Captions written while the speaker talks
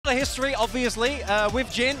the history, obviously,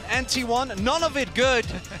 with Jin and T1. None of it good.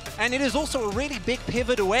 And it is also a really big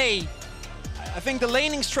pivot away. I think the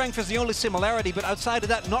laning strength is the only similarity, but outside of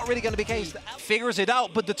that, not really going to be the case. Figures it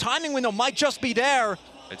out, but the timing window might just be there.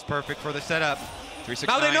 It's perfect for the setup. 369.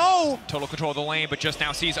 Now they know. Total control of the lane, but just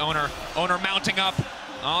now sees Owner. Owner mounting up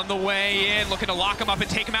on the way in, looking to lock him up and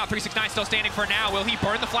take him out. 369 still standing for now. Will he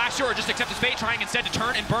burn the flasher or just accept his fate, trying instead to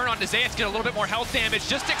turn and burn on Zeus, get a little bit more health damage,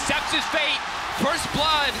 just accepts his fate. First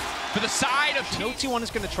blood for the side of T1 is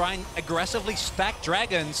going to try and aggressively stack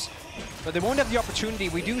dragons, but they won't have the opportunity.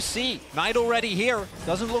 We do see Knight already here.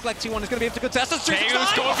 Doesn't look like T1 is going to be able to contest this.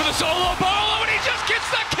 Zeus going for the solo bolo, and he just gets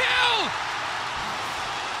the kill!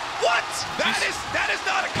 What? That is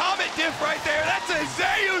not a Comet diff right there. That's a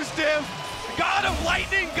Zeus diff. God of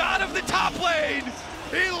lightning, God of the top lane.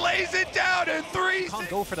 He lays it down in 3. Can't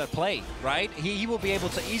go for that play, right? He will be able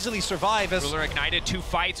to easily survive as... Ruler ignited 2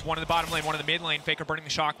 fights, one in the bottom lane, one in the mid lane. Faker burning the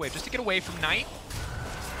shockwave just to get away from Knight.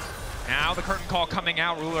 Now the curtain call coming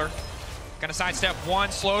out. Ruler gonna sidestep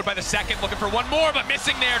one, slowed by the second, looking for one more, but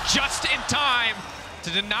missing there just in time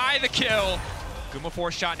to deny the kill. Guma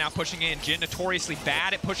 4 shot now pushing in. Jin notoriously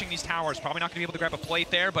bad at pushing these towers. Probably not gonna be able to grab a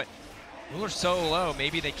plate there, but Ruler's so low,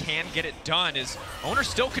 maybe they can get it done. Is Owner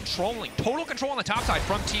still controlling, total control on the top side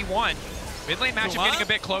from T1. Mid lane matchup getting a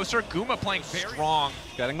bit closer. Guma playing very strong.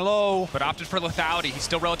 Getting low. But opted for lethality. He's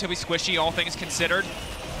still relatively squishy, all things considered.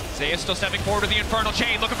 Zeus still stepping forward with the Infernal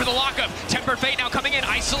Chain, looking for the lockup. Tempered Fate now coming in,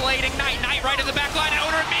 isolating Knight. Knight right in the back line.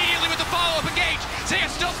 Owner immediately with the follow-up engage.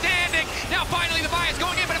 Zeus still standing. Now finally the bias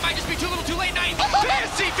going in, but it might just be too little too late. Knight,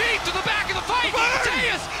 fancy feet to the back of the fight.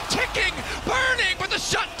 Zeus ticking, burning, but the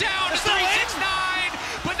shutdown to 369.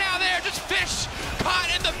 But now they're just fish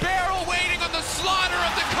caught in the barrel, waiting on the slaughter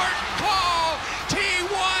of the curtain call.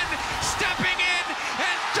 T1 stepping in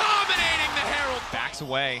and dominating the Herald. Backs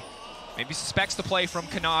away. Maybe suspects the play from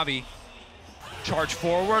Kanavi. Charge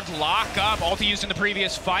forward, lock up, ulti used in the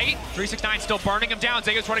previous fight. 369 still burning him down.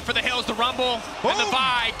 Zeus running for the hills, the rumble, and the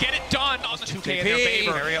buy. Get it done on the 2K in their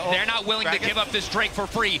favor. They're not willing to give up this Drake for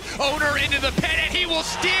free. Owner into the pit, and he will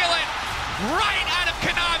steal it right out of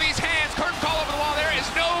Kanavi's hands. Curtain call over the wall. There is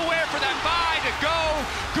nowhere for that buy to go.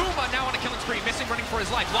 Guma now on a killing spree, missing, running for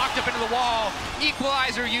his life. Locked up into the wall.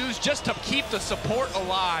 Equalizer used just to keep the support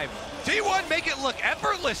alive. T1 make it look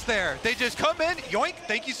effortless there. They just come in, yoink,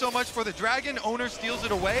 thank you so much for the dragon. Owner steals it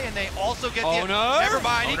away, and they also get the... Never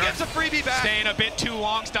mind, he gets a freebie back. Staying a bit too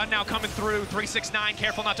long, stun now coming through. 369,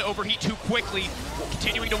 careful not to overheat too quickly.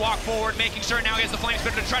 Continuing to walk forward, making sure now he has the flame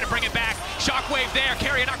spitter to try to bring it back. Shockwave there,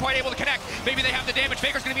 Carrier not quite able to connect. Maybe they have the damage.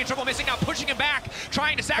 Faker's gonna be in trouble, missing now, pushing him back,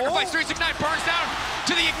 trying to sacrifice. 369 burns down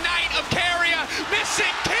to the ignite of Carrier, missing,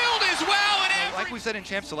 killed as well. And like we said in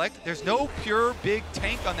Champ Select, there's no pure big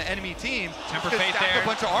tank on the enemy team. Temper Fate there. A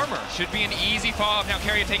bunch of armor. Should be an easy follow-up. Now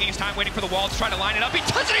Carrier taking his time, waiting for the wall to try to line it up. He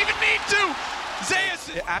doesn't even need to!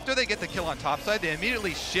 Zeus! After they get the kill on top side, they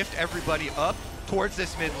immediately shift everybody up towards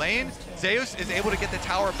this mid lane. Zeus is able to get the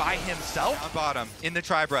tower by himself on bottom in the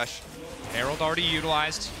tri-brush. Herald already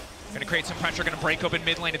utilized. Gonna create some pressure, gonna break open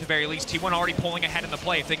mid lane at the very least. T1 already pulling ahead in the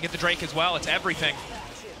play. If they can get the Drake as well, it's everything.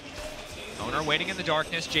 Owner waiting in the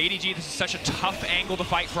darkness. JDG, this is such a tough angle to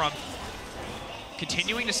fight from.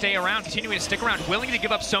 Continuing to stay around, continuing to stick around, willing to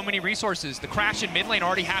give up so many resources. The crash in mid lane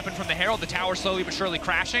already happened from the Herald. The tower slowly but surely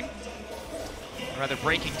crashing. Or rather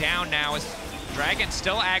breaking down now as Dragon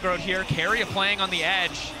still aggroed here. Carrier playing on the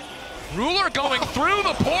edge. Ruler going through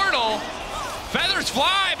the portal. Feathers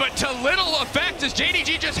fly, but to little effect as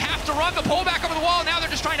JDG just have to run the pullback over the wall. Now they're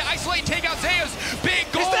just trying to isolate and take out Zeus. Big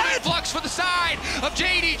gold influx for the side of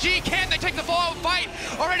JDG. Can they take the fall fight?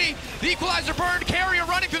 Already the equalizer burned. Carrier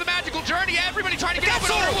running through the magical journey. Everybody trying to get up,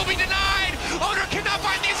 but Owner will be denied. Owner cannot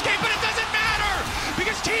find the escape, but it doesn't matter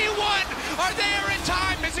because T1 are there in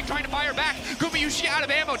time. Missing, trying to fire back. Gumayushi out of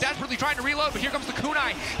ammo, desperately trying to reload, but here comes the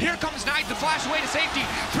kunai. Here comes Knight, the flash away to safety.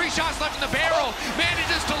 3 shots left in the barrel.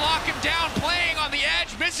 Manages to lock him down, playing on the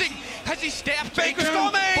edge, missing. Has he stabbed Faker's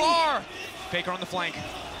coming! Far. Faker on the flank.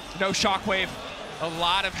 No shockwave. A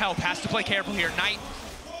lot of help. Has to play careful here. Knight,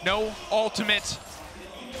 no ultimate.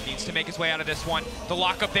 Needs to make his way out of this one. The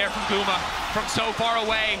lockup there from Guma from so far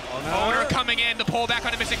away. Owner coming in, the pullback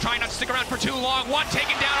on the missing, trying not to stick around for too long. One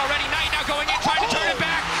taken down already. Knight now going in, trying to turn it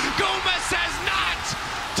back. Guma says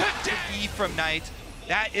not today. E from Knight,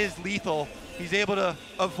 that is lethal. He's able to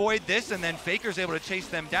avoid this, and then Faker's able to chase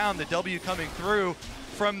them down. The W coming through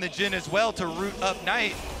from the Jin as well to root up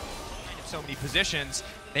Knight. In so many positions,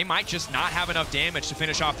 they might just not have enough damage to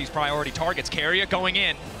finish off these priority targets. Carrier going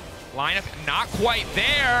in. Lineup not quite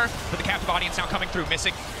there, but the captive audience now coming through,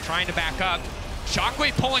 missing, trying to back up.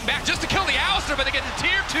 Shockwave pulling back just to kill the Alistar, but they get the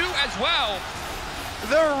tier 2 as well.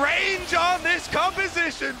 The range on this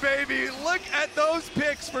composition, baby. Look at those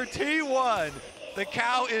picks for T1. The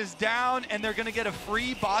cow is down, and they're gonna get a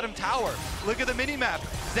free bottom tower. Look at the minimap.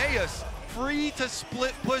 Zeus, free to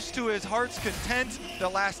split push to his heart's content. The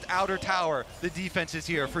last outer tower. The defense is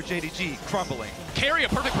here for JDG, crumbling. Carry a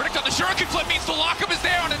perfect predict on the Shuriken flip means the lockup is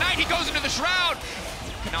there on a Knight. He goes into the Shroud.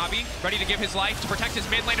 Kanavi ready to give his life to protect his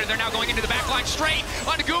mid laner. They're now going into the back line straight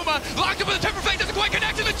onto Guma. Locked up with the Temper Fang, doesn't quite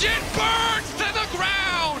connect to the Jin. Burns to the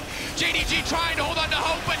ground. JDG trying to hold on to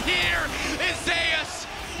hope, but here is Zeus.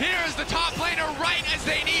 Here's the top laner right as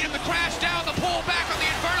they need him to crash down the pull back on the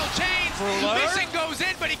Infernal Chains. Missing goes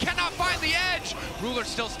in, but he cannot find the edge. Ruler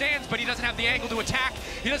still stands, but he doesn't have the angle to attack.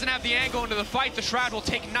 He doesn't have the angle into the fight. The Shroud will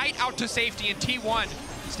take Knight out to safety, and T1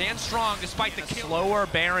 stands strong despite the slower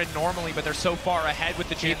Baron normally, but they're so far ahead with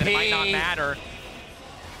the Jin that it might not matter.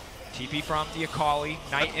 TP from the Akali.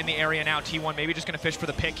 Knight in the area now. T1 maybe just going to fish for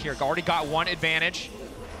the pick here. Already got one advantage.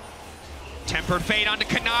 Tempered Fate onto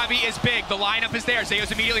Kanavi is big. The lineup is there.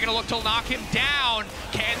 Zeus immediately going to look to knock him down.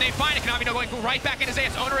 Can they find it? Kanavi going right back into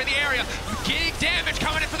Zeus. Owner in the area. Big damage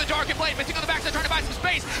coming in for the Darkened Blade. Missing on the backside, trying to buy some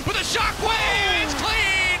space. With a shockwave, it's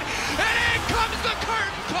clean. And in comes the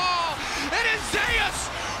curtain call. It is Zeus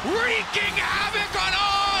wreaking havoc on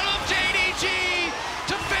all of JDG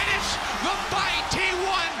to finish the fight.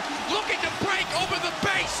 T1 looking to break over the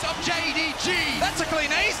base of JDG. That's a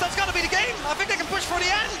clean ace. That's got to be the game. I think they can push for the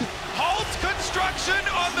end. Halt construction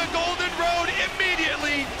on the Golden Road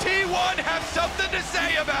immediately. T1 have something to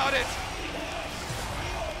say about it.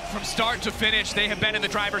 From start to finish, they have been in the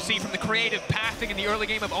driver's seat from the creative pathing in the early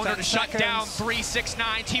game of Owner to shut down 3-6-9.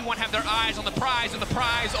 T1 have their eyes on the prize, and the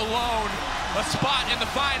prize alone. A spot in the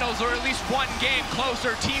finals, or at least one game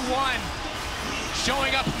closer. T1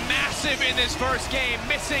 showing up massive in this first game.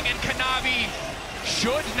 Missing, and Kanavi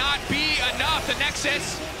should not be enough. The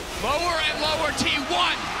Nexus, lower and lower.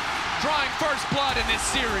 T1 drawing first blood in this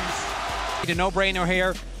series. A no-brainer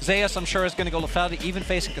here. Zeus, I'm sure, is going to go Lefaldi, even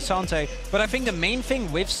facing Cassante. But I think the main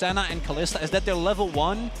thing with Senna and Kalista is that their level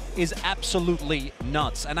 1 is absolutely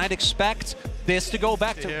nuts. And I'd expect this to go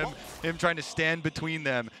back to him trying to stand between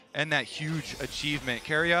them and that huge achievement.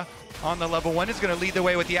 Keria on the level 1 is going to lead the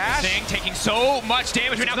way with the Ash. Sing taking so much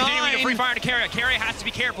damage, but now continuing to free fire to Keria. Keria has to be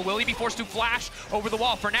careful. Will he be forced to flash over the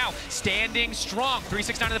wall? For now, standing strong.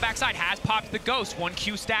 3-6-9 on the backside, has popped the Ghost. 1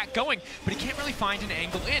 Q stack going, but he can't really find an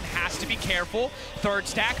angle in. Has to be careful. Third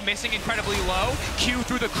stack missing incredibly low. Q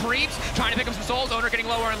through the creeps, trying to pick up some souls. Owner getting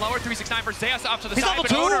lower and lower. 3-6-9 for Zeus up to the side,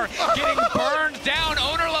 but Owner getting burned down.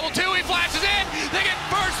 Owner level 2, he flashes in. They get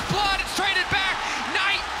first blood. It's traded back.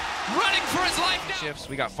 Knight running for his life now. Shifts.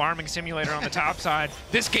 We got Farming Simulator on the top side.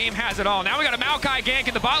 This game has it all. Now we got a Maokai gank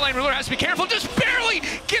in the bot lane. Ruler has to be careful. Just barely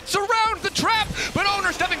gets around the trap, but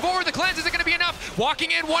Owner stepping forward. The cleanse isn't going to be enough.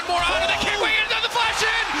 Walking in, one more Honor. They can't wait into the flash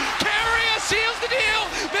in. Keria seals the deal.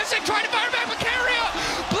 Missing, trying to fire back with Keria.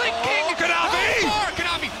 Blinking. Kanavi.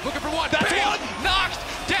 Kanavi looking for one. That's Bam. one. Knocked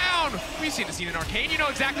down. We've seen the scene in Arcane. You know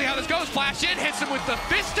exactly how this goes. Flash in, hits him with the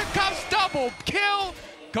fisticuffs. Double kill.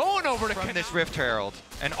 Going over to from this Rift Herald,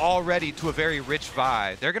 and already to a very rich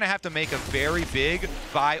Vi. They're going to have to make a very big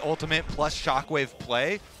Vi ultimate plus Shockwave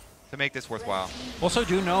play to make this worthwhile. Also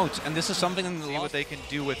do note, and this is something in the see what they can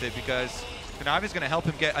do with it, because Kanavi's going to help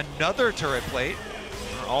him get another turret plate.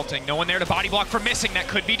 Alting, no one there to body block for missing. That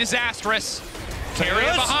could be disastrous.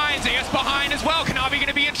 Keria behind, Zeus behind as well. Kanavi going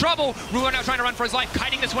to be in trouble. Ruler now trying to run for his life,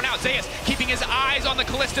 kiting this one out. Zeus keeping his eyes on the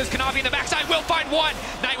Kallistas. Kanavi in the backside will find one.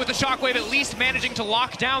 Knight with the shockwave, at least managing to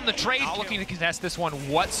lock down the trade. Not looking to contest this one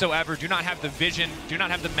whatsoever. Do not have the vision, do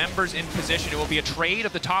not have the members in position. It will be a trade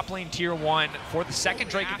of the top lane tier 1 for the second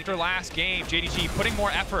Drake after last game. JDG putting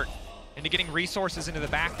more effort into getting resources into the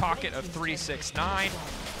back pocket of 3-6-9.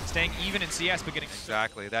 Staying even in CS, but getting...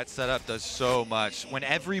 Exactly, that setup does so much. When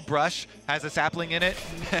every brush has a sapling in it,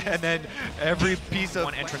 and then every piece of...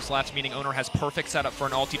 One entrance left, meaning Owner has perfect setup for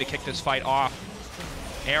an ulti to kick this fight off.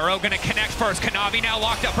 Arrow gonna connect first. Kanavi now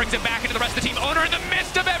locked up, brings it back into the rest of the team. Owner in the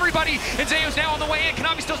midst of everybody, and Zeus now on the way in.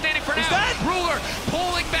 Kanavi still standing for now. Ruler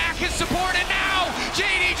pulling back his support, and now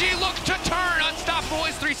JDG looks to turn. Unstoppable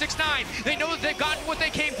is 3-6-9. They know that they've gotten what they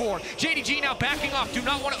came for. JDG now backing off. Do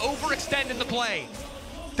not want to overextend in the play.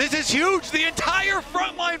 This is huge. The entire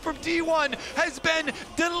front line from T1 has been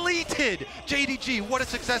deleted. JDG, what a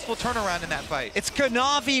successful turnaround in that fight. It's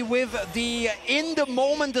Kanavi with the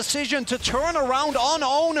in-the-moment decision to turn around on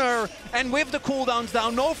Owner, and with the cooldowns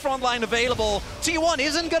down, no front line available, T1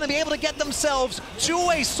 isn't going to be able to get themselves to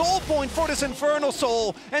a soul point for this Infernal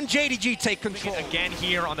Soul, and JDG take control. Again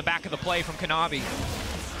here on the back of the play from Kanavi.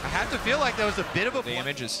 I have to feel like that was a bit of a... The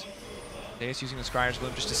images. Zeus using the Scryer's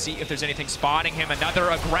Gloom just to see if there's anything spotting him. Another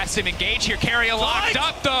aggressive engage here. Keria locked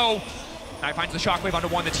up, though. Now finds the shockwave onto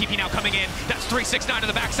one. The TP now coming in. That's 369 to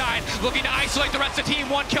the backside. Looking to isolate the rest of the team.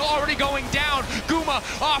 One kill already going down. Guma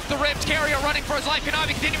off the rips. Keria running for his life.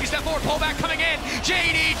 Kanavi continuing to step forward. Pullback coming in.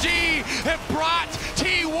 JDG have brought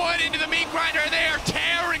T1 into the meat grinder. They are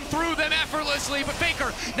tearing through them effortlessly. But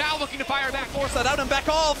Faker now looking to fire back. Force that out and back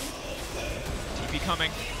off. TP coming.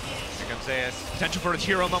 Here comes Zeus. Potential for a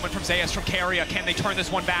hero moment from Zeus from Keria. Can they turn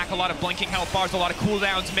this one back? A lot of blinking health bars. A lot of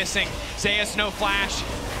cooldowns missing. Zeus no flash.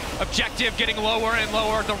 Objective getting lower and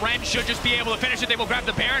lower. The Ren should just be able to finish it. They will grab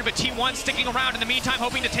the Baron, but Team 1 sticking around in the meantime,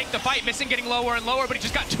 hoping to take the fight. Missing getting lower and lower, but he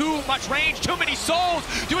just got too much range, too many souls,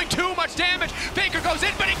 doing too much damage. Faker goes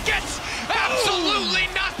in, but he gets absolutely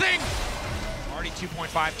nothing. Already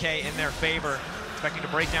 2.5K in their favor. Expecting to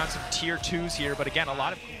break down some tier 2s here, but again, a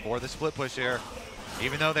lot of... For the split push here.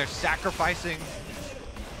 Even though they're sacrificing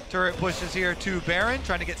turret pushes here to Baron,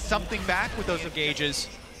 trying to get something back with those engages.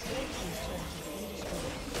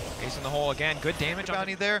 Ace in the hole again, good damage on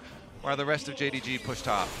bounty there, while the rest of JDG push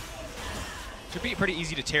top. Should be pretty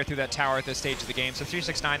easy to tear through that tower at this stage of the game. So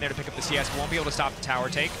 369 there to pick up the CS. Won't be able to stop the tower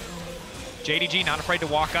take. JDG not afraid to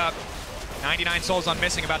walk up. 99 souls on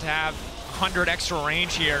missing, about to have 100 extra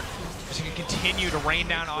range here. So he can continue to rain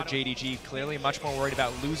down on JDG. Clearly much more worried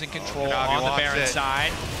about losing control Kanavi on the Baron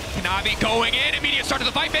side. Kanavi going in, immediate start of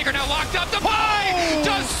the fight. Faker now locked up. The play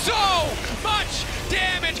does so much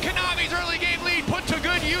damage. Kanavi's early game lead put to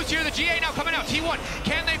good use here. The GA now coming out. T1,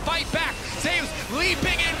 can they fight back? Zeus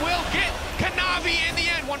leaping and will get Kanavi in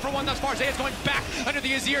the end. 1-for-1 thus far. Zeus going back under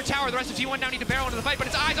the Azir tower. The rest of T1 now need to barrel into the fight, but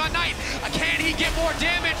it's eyes on Knight. Can he get more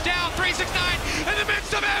damage down? 369 in the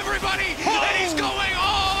midst of everybody. And he's going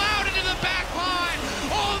all out into the back line.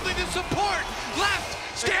 Only the support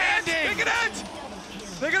left standing.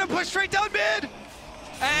 They're gonna push straight down mid.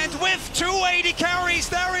 And with 280 carries,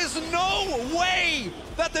 there is no way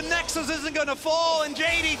that the Nexus isn't going to fall, and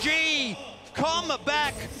JDG come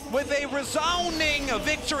back with a resounding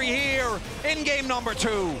victory here in game number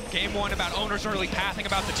 2. Game 1 about Owners early pathing,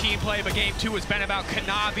 about the team play, but game 2 has been about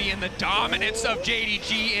Kanavi and the dominance of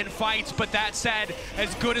JDG in fights. But that said,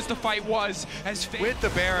 as good as the fight was, with the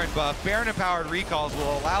Baron buff, Baron empowered recalls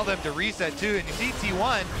will allow them to reset too, and you see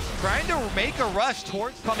T1 trying to make a rush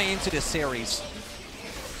towards coming into this series.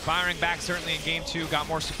 Firing back certainly in game 2, got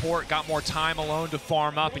more support, got more time alone to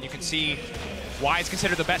farm up, and you can see why he's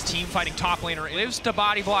considered the best team fighting top laner. Lives to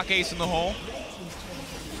body block Ace in the hole.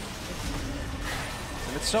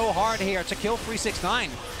 And it's so hard here to kill 369.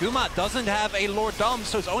 Guma doesn't have a Lord Dumb,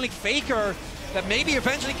 so it's only Faker that maybe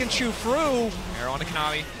eventually can chew through. Arrow onto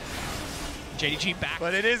Kanavi. JDG back.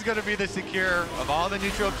 But it is going to be the secure of all the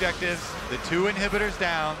neutral objectives. The 2 inhibitors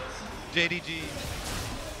down. JDG.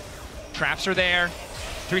 Traps are there.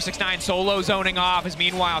 369 solo zoning off, as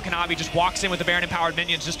meanwhile Kanavi just walks in with the Baron empowered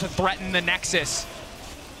minions just to threaten the Nexus.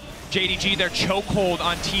 JDG, their chokehold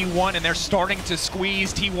on T1, and they're starting to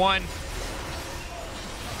squeeze T1.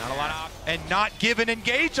 Not a lot of... And not give an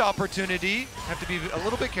engage opportunity. Have to be a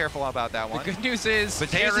little bit careful about that one. The good news is... But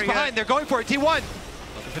Zeus is behind, they're going for it, T1.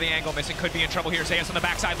 Looking for the angle, missing, could be in trouble here. Zeus on the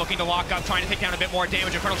backside looking to lock up, trying to take down a bit more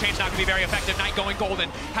damage. Infernal Chain's not going to be very effective. Knight going golden,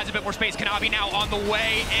 has a bit more space. Kanavi now on the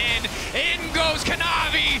way in. In goes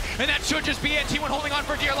Kanavi, and that should just be it. T1 holding on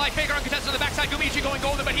for dear life. Faker uncontested on the backside. Gumichi going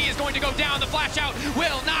golden, but he is going to go down. The flash out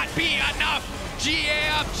will not be enough. GA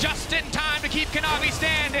up just in time to keep Kanavi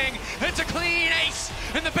standing. It's a clean ace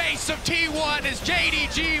in the base of T1 as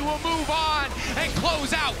JDG will move on and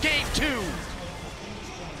close out game 2.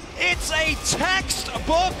 It's a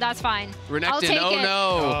textbook. That's fine. Renekton, oh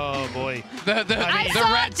no. Oh boy. The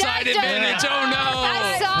red side advantage, oh no.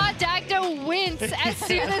 I saw Dagda wince as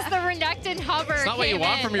soon as the Renekton hover It's not what you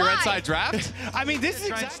want from your red side draft. I mean, this is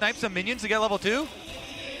Trying to snipe some minions to get level 2.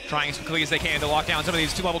 Trying as quickly as they can to lock down some of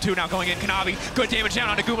these level 2 now going in. Kanavi, good damage down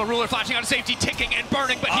onto Guma. Ruler flashing out of safety, ticking and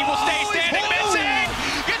burning, but he will stay standing. Missing!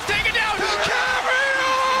 Gets taken down! Keria!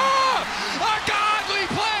 A godly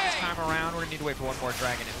play! This time around, we're gonna need to wait for one more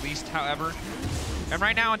dragon at least, however. And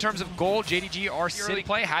right now, in terms of gold, JDG, our city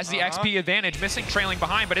play, has the XP advantage. Missing, trailing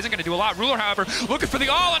behind, but isn't going to do a lot. Ruler, however, looking for the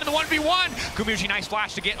all in the 1v1. Gumiuji, nice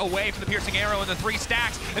flash to get away from the piercing arrow and the 3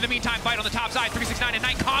 stacks. In the meantime, fight on the top side. 369 and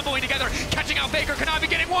Knight comboing together, catching out Faker. Kanavi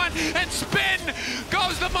getting one, and spin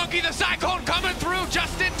goes the monkey. The Cyclone coming through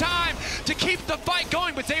just in time to keep the fight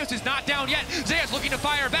going, but Zeus is not down yet. Zeus looking to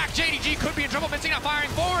fire back. JDG could be in trouble. Missing, not firing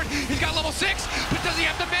forward. He's got level 6, but does he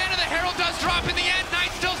have the mana? The Herald does drop in the end.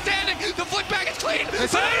 Knight still standing. The flick back is clean.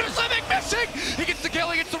 Living missing. He gets the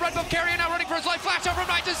kill. He gets the red buff. Keria now running for his life. Flash out from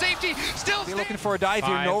Knight to safety. Still looking for a dive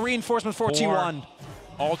here. No reinforcement for T1.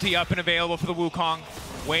 Ulti up and available for the Wukong.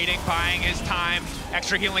 Waiting, buying his time.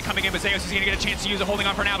 Extra healing coming in, but Zeus is going to get a chance to use it, holding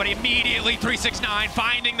on for now, but immediately 369,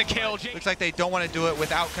 finding the kill. Looks like they don't want to do it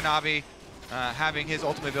without Kanavi having his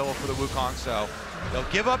ultimate available for the Wukong, so they'll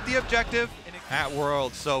give up the objective at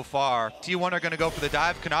World so far. T1 are going to go for the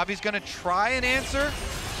dive. Kanavi's going to try and answer.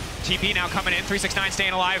 TP now coming in, 369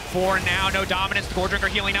 staying alive for now, no dominance. The Gore Drinker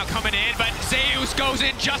healing now coming in, but Zeus goes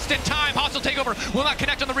in just in time. Hostile takeover will not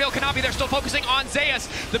connect on the real Kanavi. They're still focusing on Zeus.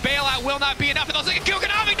 The bailout will not be enough, and they'll say kill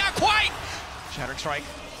Kanavi, not quite! Shattering Strike,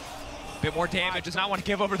 a bit more damage, does not want to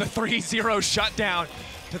give over the 3-0 shutdown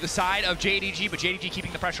to the side of JDG, but JDG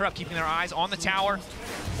keeping the pressure up, keeping their eyes on the tower.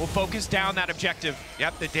 Will focus down that objective.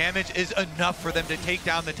 Yep, the damage is enough for them to take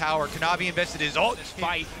down the tower. Kanavi invested his ult. This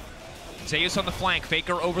fight. Zeus on the flank,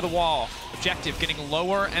 Faker over the wall. Objective getting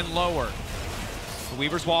lower and lower. The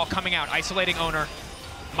Weaver's wall coming out, isolating Owner.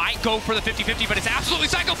 Might go for the 50-50, but it's absolutely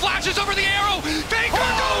Psycho flashes over the arrow. Faker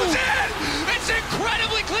goes in! It's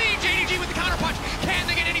incredibly clean. JDG with the counter punch. Can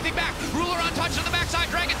they get anything back? Ruler untouched on the backside.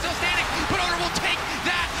 Dragon still standing, but Owner will take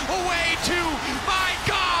that away too. My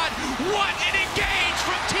God, what an engage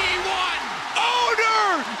from T1!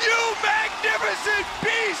 Owner, you magnificent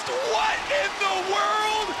beast! What in the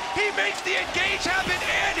world? He makes the engage happen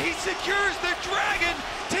and he secures the Dragon.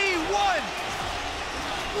 T1.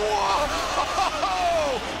 Whoa!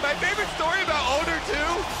 My favorite story about Owner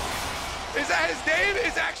too is that his name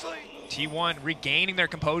is actually T1 regaining their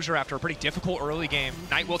composure after a pretty difficult early game.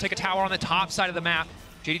 Knight will take a tower on the top side of the map.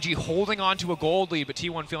 JDG holding on to a gold lead, but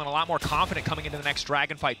T1 feeling a lot more confident coming into the next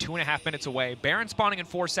Dragon fight, 2.5 minutes away. Baron spawning in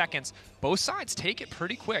 4 seconds. Both sides take it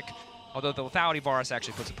pretty quick, although the lethality Varus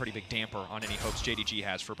actually puts a pretty big damper on any hopes JDG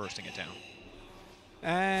has for bursting it down.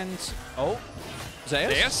 And, oh,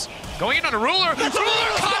 Zeus? Going in on a Ruler.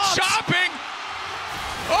 Ruler caught shopping!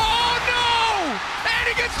 Oh no! And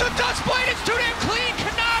he gets the dust blade, it's too damn clean!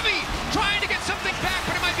 Kanavi trying to get something back,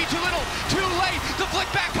 but it might be too little, too late. The flick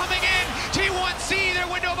back coming in. T1 see their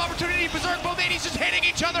window of opportunity. Berserk, both 80s just hitting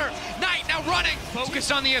each other. Knight now running.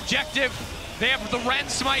 Focused on the objective. They have the Ren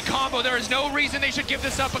Smite combo. There is no reason they should give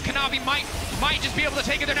this up, but Kanavi might just be able to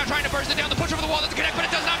take it. They're now trying to burst it down. The push over the wall doesn't connect, but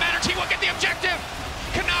it does not matter. T1 get the objective.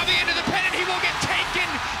 Kanavi into the pin, and he will get taken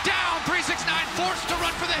down. 369 forced to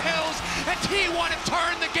run for the hills, and T1 have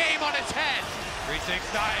turned the game on its head.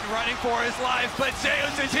 369 running for his life, but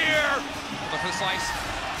Zeus is here. Look for the slice.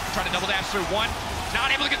 Trying to double dash through one.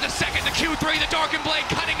 Not able to get the second. The Q3, the Darkened Blade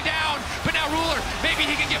cutting down. But now Ruler, maybe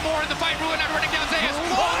he can get more in the fight. Ruler now running down Zeus.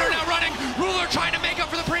 Owner now running. Ruler trying to make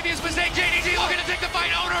up for the previous mistake. JDG looking to take the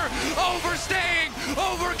fight. Owner overstaying,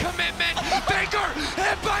 over commitment. Faker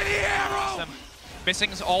hit by the arrow.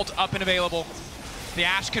 Missing's ult up and available. The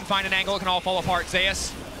Ashe can find an angle. It can all fall apart.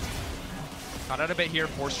 Zeus got out a bit here.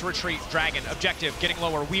 Forced to retreat. Dragon, objective, getting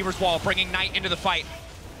lower. Weaver's wall bringing Knight into the fight.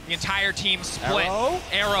 The entire team split.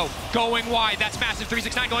 Arrow going wide. That's massive.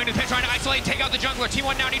 369 going to the pit, trying to isolate and take out the jungler.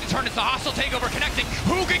 T1 now need to turn. It's the hostile takeover connecting.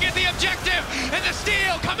 Who can get the objective? And the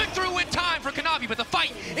steal coming through in time for Kanavi, but the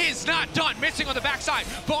fight is not done. Missing on the backside.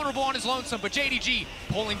 Vulnerable on his lonesome, but JDG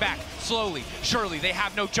pulling back slowly, surely. They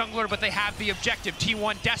have no jungler, but they have the objective.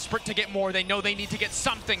 T1 desperate to get more. They know they need to get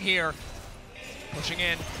something here. Pushing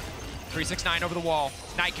in. 369 over the wall.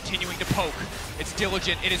 Knight continuing to poke. It's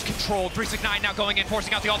diligent. It is controlled. 369 now going in,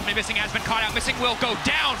 forcing out the ultimate. Missing has been caught out. Missing will go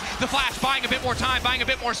down. The flash buying a bit more time, buying a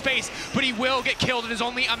bit more space, but he will get killed. It is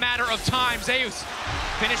only a matter of time. Zeus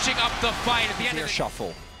finishing up the fight at the end of the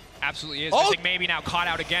shuffle. Absolutely is. Missing maybe now caught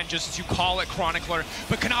out again, just as you call it, Chronicler.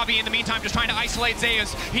 But Kanavi in the meantime just trying to isolate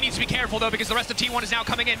Zeus. He needs to be careful though, because the rest of T1 is now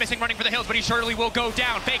coming in. Missing running for the hills, but he surely will go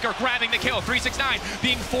down. Faker grabbing the kill. 369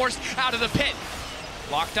 being forced out of the pit.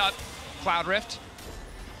 Locked up. Cloud Rift.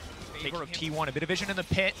 Favor of T1, a bit of vision in the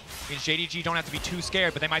pit. Means JDG don't have to be too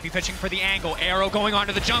scared, but they might be pitching for the angle. Arrow going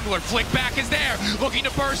onto the jungler. Flick back is there. Looking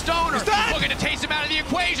to burst Owner. Looking to taste him out of the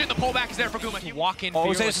equation. The pullback is there for Guma. Walk in.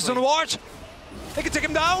 Oh, Zeus is on the watch. They can take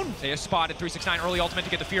him down. Zeus spotted. 369 early ultimate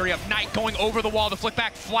to get the Fury up. Knight going over the wall. The flick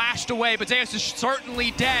back flashed away, but Zeus is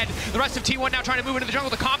certainly dead. The rest of T1 now trying to move into the jungle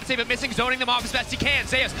to compensate, but missing, zoning them off as best he can.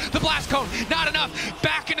 Zeus, the blast cone, not enough.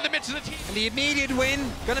 Back into the midst of the team. And the immediate win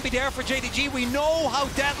gonna be there for JDG. We know how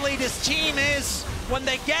deadly this team is when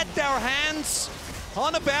they get their hands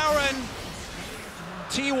on a Baron.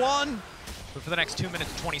 T1. But for the next 2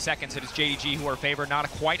 minutes and 20 seconds, it is JDG who are favored. Not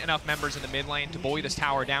quite enough members in the mid lane to bully this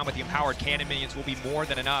tower down, but the empowered cannon minions will be more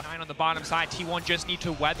than enough. 9 on the bottom side, T1 just need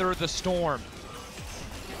to weather the storm.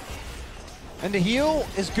 And the heal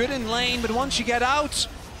is good in lane, but once you get out,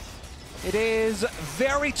 it is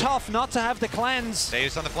very tough not to have the cleanse.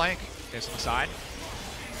 Zeus on the flank. Zeus on the side.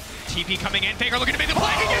 TP coming in, Faker looking to make the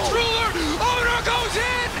play against Ruler! Owner goes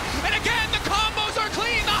in! And again, the combos are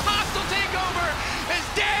clean! The hostile takeover is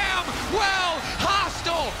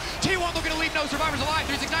no survivors alive.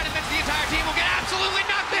 369 admits the entire team will get absolutely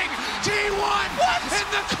nothing. T1 in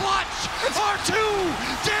the clutch are too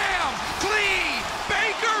damn clean.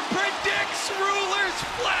 Baker predicts Ruler's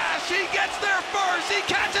flash. He gets there first. He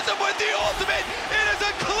catches him with the ultimate. It is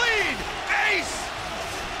a clean ace.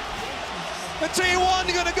 The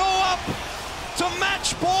T1 gonna go up to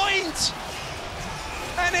match point.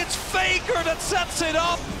 And it's Faker that sets it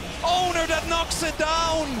up. Owner that knocks it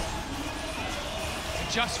down.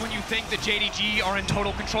 Just when you think that JDG are in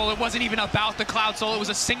total control, it wasn't even about the Cloud Soul. It was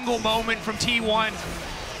a single moment from T1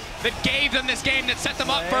 that gave them this game, that set them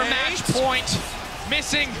up for a match point.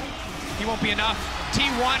 Missing, he won't be enough.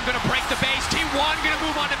 T1 gonna break the base. T1 gonna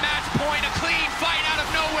move on to match point. A clean fight out of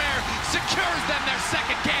nowhere secures them their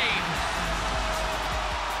second game.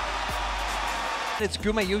 It's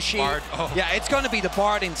Gumayushi. Bard. Oh. Yeah, it's gonna be the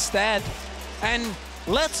Bard instead. And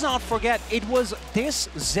let's not forget, it was this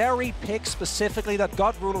Zeri pick specifically that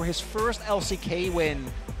got Ruler his first LCK win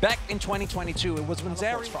back in 2022. It was when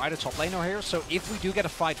Zeri for either top laner here, so if we do get a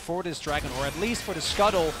fight for this Dragon, or at least for the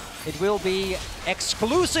Scuttle, it will be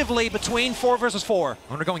exclusively between 4 versus 4.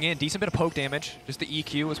 Owner going in, decent bit of poke damage. Just the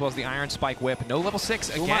EQ as well as the Iron Spike Whip. No level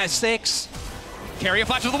 6 again. 6. Carry a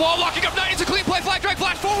flash to the wall, locking up Knight. It's a clean play, flag drag,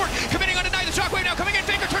 flash forward. Committing on Knight, the shockwave now coming in.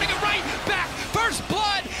 Faker turning it right back. First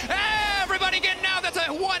blood. Everybody getting out. That's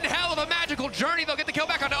a one hell of a magical journey. They'll get the kill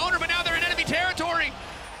back onto Owner, but now they're in enemy territory.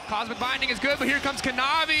 Cosmic Binding is good, but here comes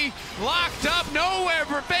Kanavi. Locked up, nowhere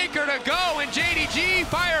for Faker to go. And JDG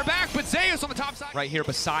fire back, but Zeus on the top side. Right here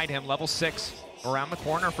beside him, level 6. Around the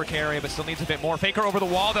corner for Carry, but still needs a bit more. Faker over the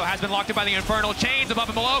wall, though, has been locked in by the Infernal Chains above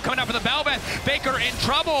and below. Coming up for the Belbeth. Faker in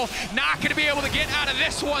trouble. Not going to be able to get out of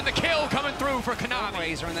this one. The kill coming through for Kanavi.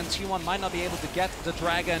 Razor, and then T1 might not be able to get the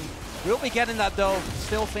Dragon. We'll be getting that, though.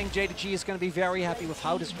 Still think JDG is going to be very happy with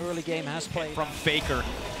how this early game has played. From Faker.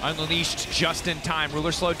 Unleashed just in time.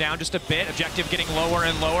 Ruler slowed down just a bit. Objective getting lower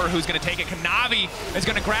and lower. Who's going to take it? Kanavi is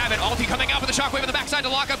going to grab it. Ulti coming out with the shockwave on the backside to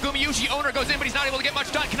lock up Gumayushi. Owner goes in, but he's not able to get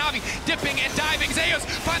much done. Kanavi dipping and diving. Zeus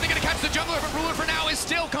finally going to catch the jungler, but Ruler for now is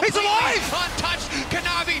still completely untouched.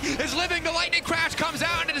 Kanavi is living. The lightning crash comes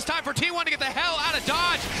out, and it is time for T1 to get the hell out of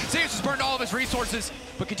dodge. Zeus has burned all of his resources,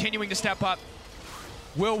 but continuing to step up.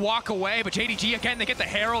 Will walk away, but JDG again, they get the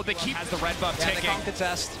Herald. They keep the red buff ticking. They can't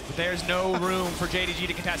contest. But there's no room for JDG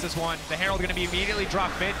to contest this one. The Herald going to be immediately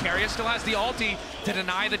dropped mid. Carrier still has the ulti to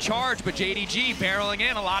deny the charge, but JDG barreling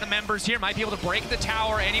in. A lot of members here might be able to break the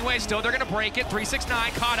tower anyway. Still, they're going to break it.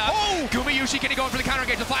 369 caught up. Oh! Gumayushi can go in for the counter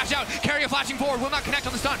engage. The flash out. Carrier flashing forward. Will not connect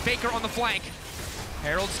on the stun. Faker on the flank.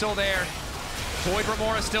 Herald still there. Void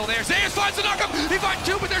Remora still there. Zeus finds the knockup. He finds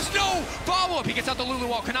 2, but there's no follow-up. He gets out the Lulu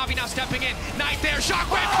wall. Kanavi now stepping in. Knight there.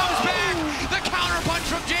 Shockwave comes back. The counter punch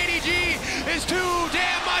from JDG is too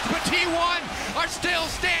damn much, but T1 are still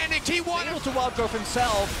standing. T1 able to wild growth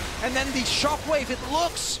himself, and then the Shockwave. It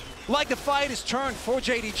looks like the fight is turned for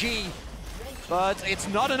JDG, but it's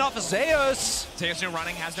not enough for Zeus. Zeus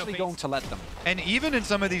running, has no going to let them. And even in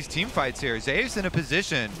some of these team fights here, Zeus in a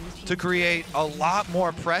position to create a lot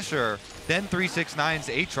more pressure than 369's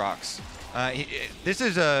Aatrox. This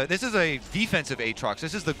is a defensive Aatrox.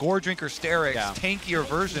 This is the Gore Drinker Sterix, tankier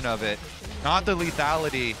version of it, not the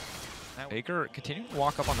lethality. Baker continuing to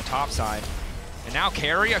walk up on the top side. And now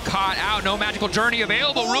Carrier caught out, no magical journey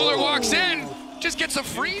available. Ruler walks in, just gets a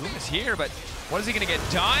free miss here, but what is he going to get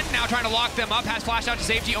done? Now trying to lock them up, has flash out to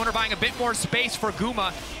safety. Owner buying a bit more space for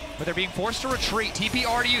Guma, but they're being forced to retreat. TP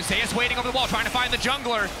already used. Zeus waiting over the wall, trying to find the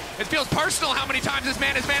jungler. It feels personal how many times this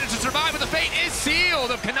man has managed to survive, but the fate is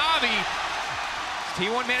sealed of Kanavi.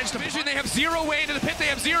 T1 managed to vision. They have 0 way into the pit. They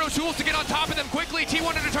have 0 tools to get on top of them quickly. T1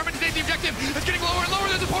 are determined to take the objective. It's getting lower and lower.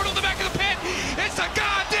 There's a portal in the back of the pit. It's a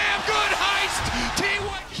goddamn good heist.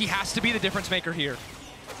 T1. He has to be the difference maker here.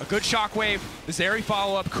 A good shockwave, the Zeri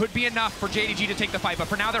follow-up could be enough for JDG to take the fight, but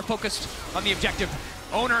for now they're focused on the objective.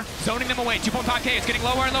 Owner zoning them away. 2.5K. It's getting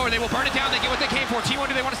lower and lower. They will burn it down. They get what they came for.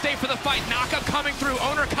 T1, do they want to stay for the fight? Knockup coming through.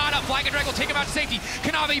 Owner caught up. Flag and Drag will take him out to safety.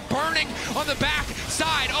 Kanavi burning on the back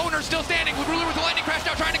side. Owner still standing. Ruler with the lightning crash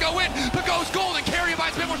now trying to go in, but goes golden. Carrier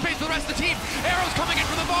buys a bit more space for the rest of the team. Arrows coming in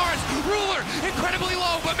from the bars. Ruler incredibly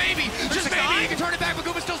low, but maybe, just maybe, he can turn it back. But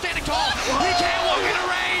Guma's still standing tall. He can't walk into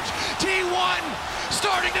range. T1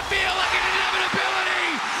 starting to feel like an inevitability.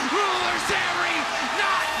 Ruler, Zeri,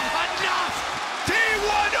 not enough.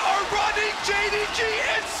 T1 are running JDG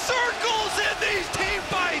in circles in these team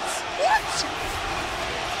fights. What?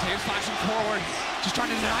 Taves flashing forward, just trying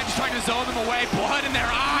to deny, just trying to zone them away. Blood in their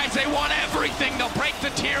eyes. They want everything. They'll break the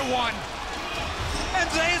tier 1. And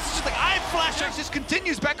Zeus is just like, I flash. Just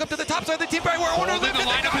continues back up to the top side of the team fight where Owner lived. The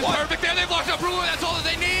lineup is perfect there. They've locked up Ruler. That's all that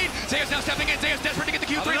they need. Zeus now stepping in. Zeus desperate to get the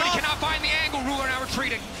Q3, but he cannot find the angle. Ruler now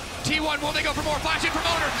retreating. T1, will they go for more? Flash in from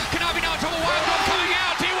Owner. Kanavi now in trouble. Wild One coming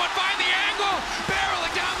out. T1 find the angle.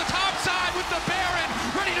 Barreling down the top side with the Baron.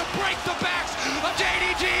 Ready to break the backs of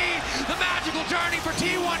JDG. The magical journey for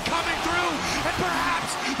T1 coming through. And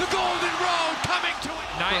perhaps the golden road coming to it.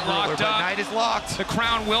 Knight locked up. Knight is locked. The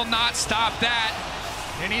crown will not stop that.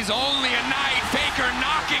 And he's only a Knight. Faker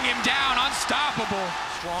knocking him down. Unstoppable.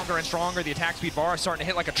 Stronger and stronger. The attack speed bar is starting to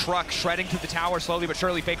hit like a truck, shredding through the tower slowly but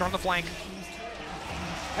surely. Faker on the flank.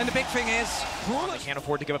 And the big thing is, They can't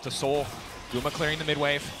afford to give up the soul. Guma clearing the mid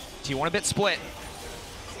wave. T1 a bit split.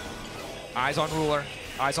 Eyes on Ruler.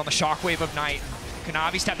 Eyes on the shockwave of Knight.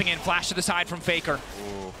 Kanavi stepping in. Flash to the side from Faker.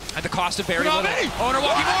 At the cost of very little. Owner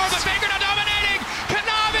walking more, but Faker now dominating.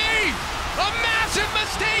 Kanavi! A massive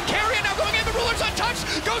mistake. Carrion now going in. The Ruler's untouched.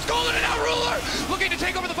 Goes golden and now Ruler looking to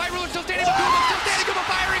take over the fight. Ruler still standing, but Guma's still standing. Guma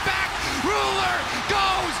firing back. Ruler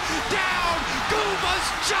goes down. Guma's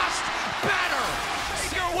just better.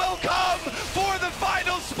 Faker will come for the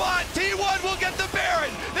final spot. T1 will get the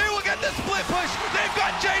Baron. They will get the split push. They've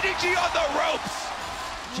got JDG on the ropes.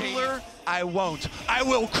 Ruler, I won't. I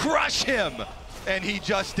will crush him. And he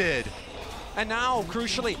just did. and now,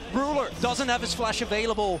 crucially, Ruler doesn't have his flash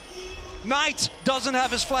available. Knight doesn't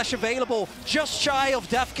have his flash available. Just shy of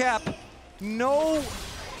death cap. No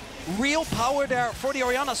real power there for the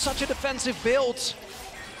Orianna. Such a defensive build.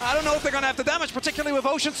 I don't know if they're going to have the damage, particularly with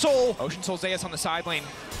Ocean Soul. Ocean Soul Zeus on the side lane.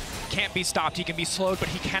 Can't be stopped. He can be slowed, but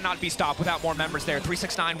he cannot be stopped without more members there.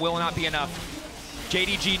 369 will not be enough.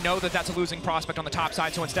 JDG know that that's a losing prospect on the top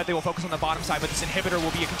side, so instead they will focus on the bottom side, but this inhibitor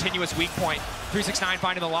will be a continuous weak point. 369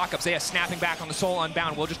 finding the lockup. Zeus snapping back on the Soul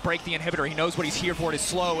Unbound. Will just break the inhibitor. He knows what he's here for. It is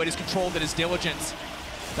slow. It is controlled. It is diligence.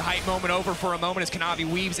 The hype moment over for a moment as Kanavi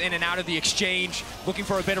weaves in and out of the exchange, looking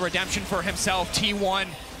for a bit of redemption for himself. T1,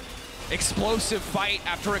 explosive fight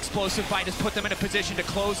after explosive fight has put them in a position to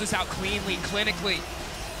close this out cleanly, clinically.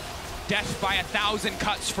 Death by 1,000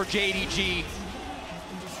 cuts for JDG.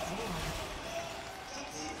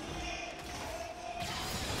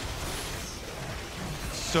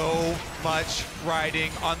 So much riding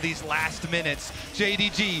on these last minutes.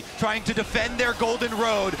 JDG trying to defend their golden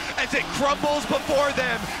road as it crumbles before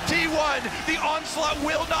them. T1, the onslaught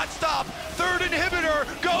will not stop. Third inhibitor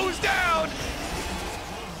goes down.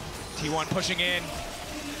 T1 pushing in.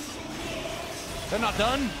 They're not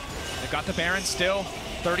done. They've got the Baron still.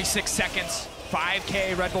 36 seconds.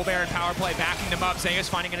 5K Red Bull Baron power play, backing them up. Zeus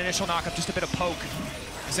finding an initial knockup, just a bit of poke.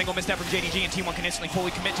 A single misstep from JDG and T1 can instantly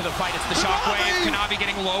fully commit to the fight. It's the shockwave. Kanavi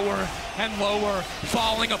getting lower and lower,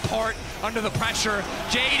 falling apart under the pressure.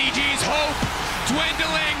 JDG's hope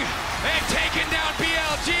dwindling. They've taken down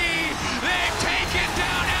BLG. They've taken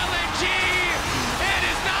down LNG. It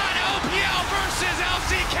is not LPL versus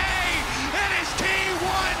LCK. It is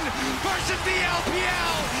T1 versus the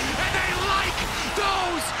LPL. And they like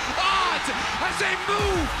those odds as they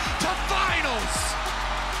move to finals.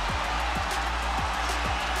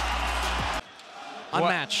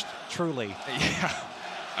 Unmatched, truly. Yeah,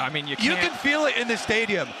 I mean, you You can't. can feel it in the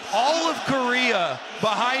stadium. All of Korea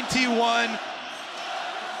behind T1.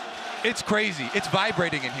 It's crazy. It's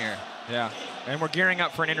vibrating in here. Yeah, and we're gearing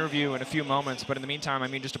up for an interview in a few moments, but in the meantime, I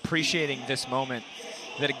mean, just appreciating this moment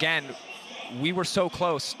that, again, we were so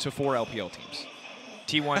close to 4 LPL teams.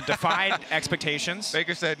 T1 defied expectations.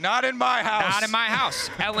 Baker said, not in my house. Not in my house.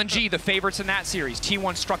 LNG, the favorites in that series.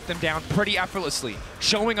 T1 struck them down pretty effortlessly,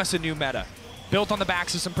 showing us a new meta. Built on the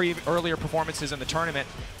backs of some earlier performances in the tournament.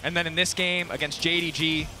 And then in this game against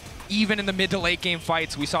JDG, even in the mid to late game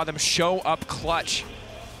fights, we saw them show up clutch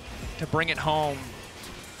to bring it home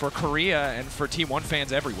for Korea and for T1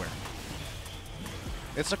 fans everywhere.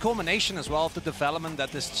 It's a culmination as well of the development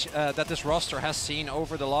that this roster has seen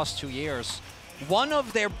over the last 2 years. One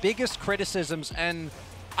of their biggest criticisms, and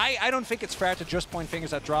I don't think it's fair to just point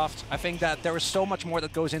fingers at draft. I think that there is so much more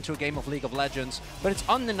that goes into a game of League of Legends, but it's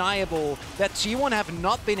undeniable that T1 have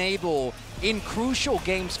not been able in crucial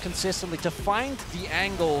games consistently to find the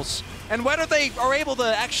angles, and whether they are able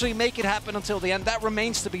to actually make it happen until the end, that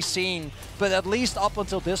remains to be seen. But at least up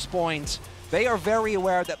until this point, they are very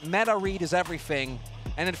aware that meta read is everything,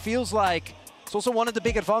 and it feels like it's also one of the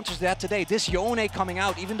big advantages they had today. This Yone coming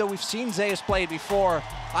out, even though we've seen Zeus play it before,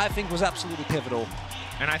 I think was absolutely pivotal.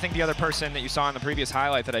 And I think the other person that you saw in the previous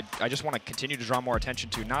highlight that I just want to continue to draw more attention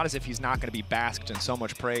to, not as if he's not going to be basked in so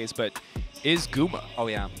much praise, but is Guma. Oh,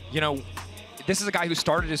 yeah. You know, this is a guy who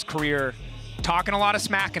started his career talking a lot of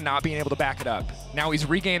smack and not being able to back it up. Now he's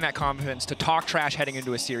regained that confidence to talk trash heading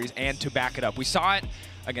into a series and to back it up. We saw it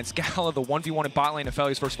against Gala, the 1v1 in bot lane of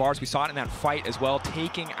Felius versus Varus. We saw it in that fight as well,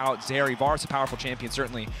 taking out Zeri. Varus, a powerful champion,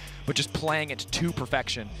 certainly, but just playing it to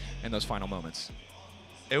perfection in those final moments.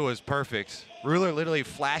 It was perfect. Ruler literally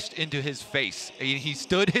flashed into his face. He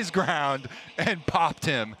stood his ground and popped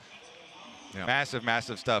him. Yeah. Massive,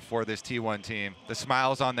 massive stuff for this T1 team. The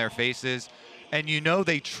smiles on their faces. And you know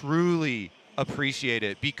they truly appreciate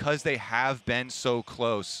it because they have been so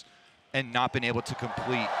close and not been able to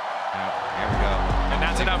complete. Yeah, here we go. And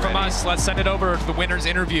that's enough from us. Let's send it over to the winner's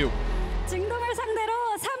interview.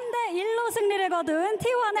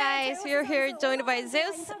 Guys, we're here joined by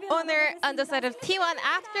Zeus, owner on the side of T1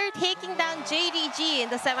 after taking down JDG in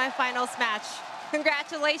the semifinals match.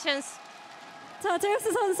 Congratulations. 자,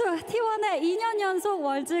 제우스 선수 T1의 2년 연속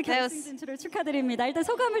월드 결승 진출을 축하드립니다. 일단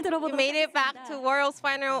소감을 들어보도록 You made it back to World's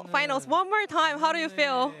finals one more time. How do you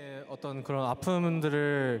feel? 어떤 그런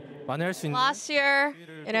아픔들을 만회할 수 있는 Last year,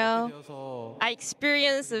 you know, I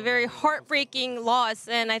experienced a very heartbreaking loss,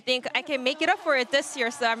 and I think I can make it up for it this year.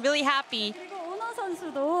 So I'm really happy. 그리고 오너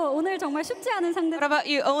선수도 오늘 정말 쉽지 않은 상대. What about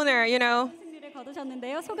you, owner? You know, 승리를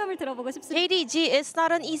거두셨는데요. 소감을 들어보고 싶습니다. JDG is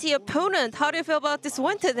not an easy opponent. How do you feel about this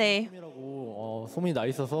win today? 소문이 나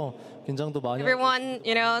있어서 긴장도 많이. Everyone,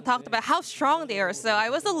 you know, talked about how strong they are. So I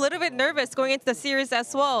was a little bit nervous going into the series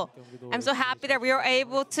as well. I'm so happy that we were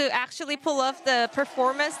able to actually pull off the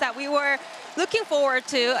performance that we were looking forward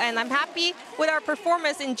to, and I'm happy with our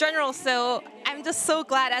performance in general. So I'm just so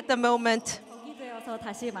glad at the moment.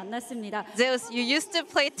 다시 만났습니다. Zeus, you used to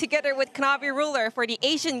play together with Kanavi Ruler for the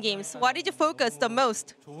Asian Games. What did you focus the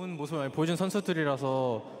most? 좋은 모습을 많이 보여준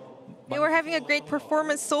선수들이라서. They were having a great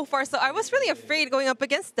performance so far, so I was really afraid going up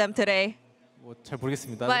against them today. 잘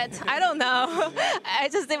모르겠습니다. But I don't know. I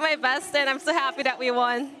just did my best, and I'm so happy that we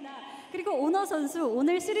won. 그리고 오너 선수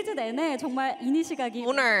오늘 시리즈 내내 정말 이니시각이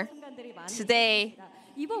Owner, today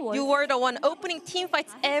you were the one opening team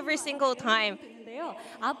fights every single time.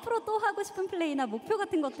 앞으로 또 하고 싶은 플레이나 목표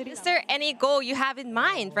같은 것들이. Is there any goal you have in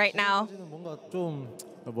mind right now? 뭔가 좀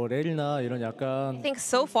뭐 레일이나 이런 약간. I think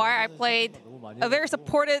so far I played a very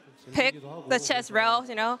supported pick, such as Rel.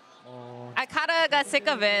 You know, I kind of got sick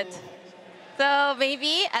of it. So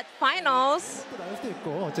maybe at finals,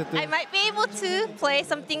 I might be able to play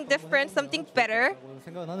something different, something better.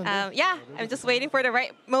 Yeah, I'm just waiting for the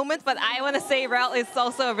right moment, but I want to say Rel is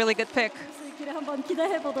also a really good pick. 한번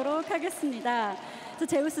기대해 보도록 하겠습니다.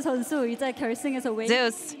 제우스 선수 이제 결승에서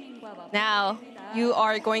Zeus, now you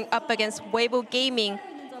are going up against Weibo Gaming,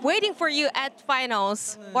 waiting for you at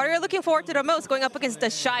finals. What are you looking forward to the most going up against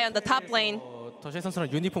the Shy on the top lane? 더샤이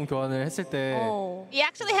선수랑 유니폼 교환을 했을 때. We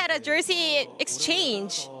actually had a jersey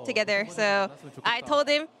exchange together, so I told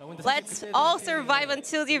him, let's all survive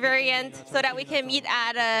until the very end so that we can meet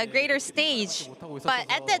at a greater stage. But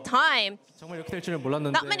at that time,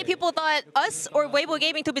 not many people thought us or Weibo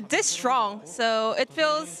Gaming to be this strong. So it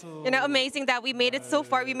feels, you know, amazing that we made it so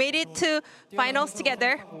far. We made it to finals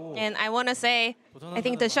together, and I want to say, I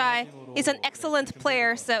think the Shy is an excellent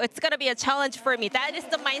player, so it's gonna be a challenge for me. That is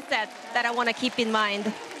the mindset that I want to keep in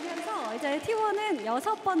mind. 이제 T1은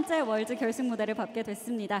 6번째 월드 결승 무대를 밟게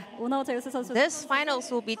됐습니다. 오너 제우스 선수. This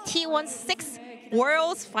finals will be T1's 6th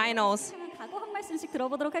World's Finals. 각오 한 말씀씩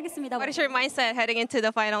들어보도록 하겠습니다. What is your mindset heading into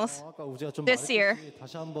the finals this year?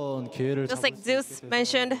 Just like Zeus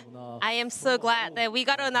mentioned, I am so glad that we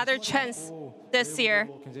got another chance this year.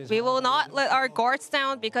 We will not let our guards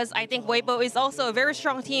down because I think Weibo is also a very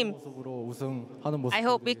strong team. I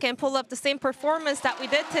hope we can pull up the same performance that we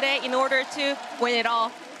did today in order to win it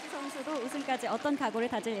all. 우승까지 어떤 각오를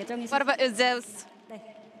다질 예정이신가요? What about you, Zeus?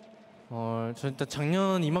 저 일단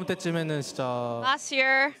작년 이맘때쯤에는 진짜. Last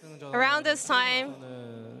year, around this time,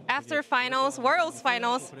 after finals, World's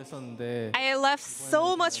finals, I left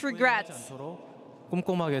so much regrets.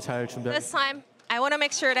 꼼꼼하게 잘 준비하겠습니다. This time, I want to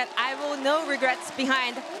make sure that I will no regrets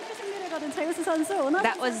behind.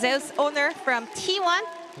 That was Zeus owner from T1.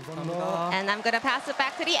 And I'm going to pass it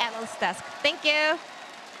back to the analyst desk. Thank you.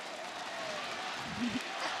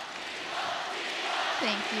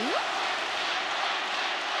 Thank you.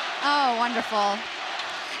 Oh, wonderful.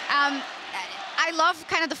 I love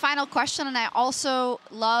kind of the final question, and I also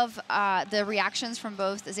love the reactions from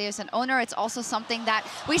both Zeus and Owner. It's also something that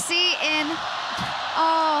we see in...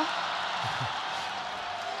 Oh.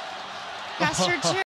 Pastor June.